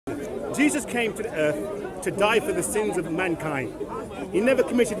Jesus came to the earth to die for the sins of mankind. He never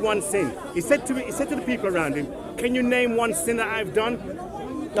committed one sin. He said to the people around him, "Can you name one sin that I've done?"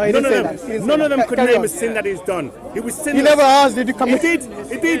 No, he didn't say that. None of them could name a sin that he's done. He was sinless. He never asked, "Did you commit?"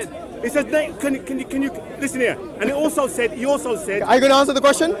 He did. He said, "Can you listen here?" And he also said, Are you going to answer the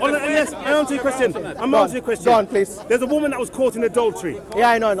question? Oh, yes, I answer your question. I'm answering your question. Go on, please. There's a woman that was caught in adultery. Yeah,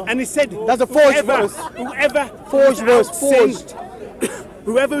 I know. And he said, that's a forged verse. Forged.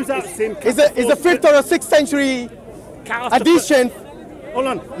 Whoever is out of sin. Is the 5th or 6th century addition? Hold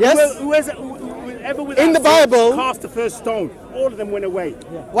on. Yes. Whoever was in the Bible cast the first stone. All of them went away.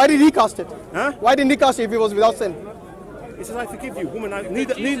 Yeah. Why did he cast it? Huh? Why didn't he cast it if he was without sin? He says, "I forgive you, woman."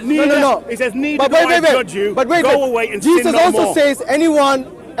 Neither. No. He says, "Neither do I judge you. But wait. Go away and Jesus sin no also more." says,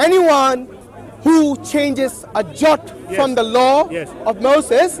 anyone who changes a jot from the law of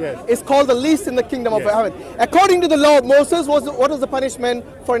Moses is called the least in the kingdom of heaven. According to the law of Moses, what was the punishment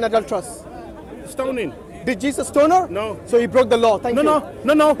for an adulteress? Stoning. Did Jesus stone her? No. So he broke the law. Thank you.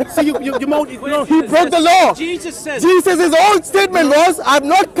 No. See, you he broke the law. Jesus says. Jesus' own statement was, "I've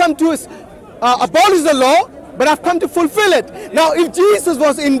not come to abolish the law, but I've come to fulfill it." Now, if Jesus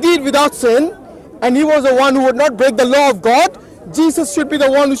was indeed without sin, and he was the one who would not break the law of God, Jesus should be the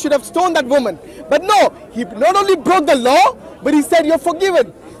one who should have stoned that woman. But no, he not only broke the law, but he said, "You're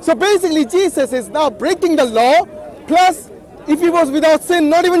forgiven." So basically, Jesus is now breaking the law, plus, if he was without sin,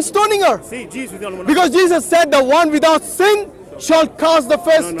 not even stoning her. See, Jesus was the only one. Because Jesus said, "The one without sin shall cast the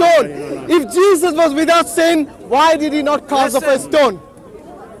first stone." If Jesus was without sin, why did he not cast the first stone?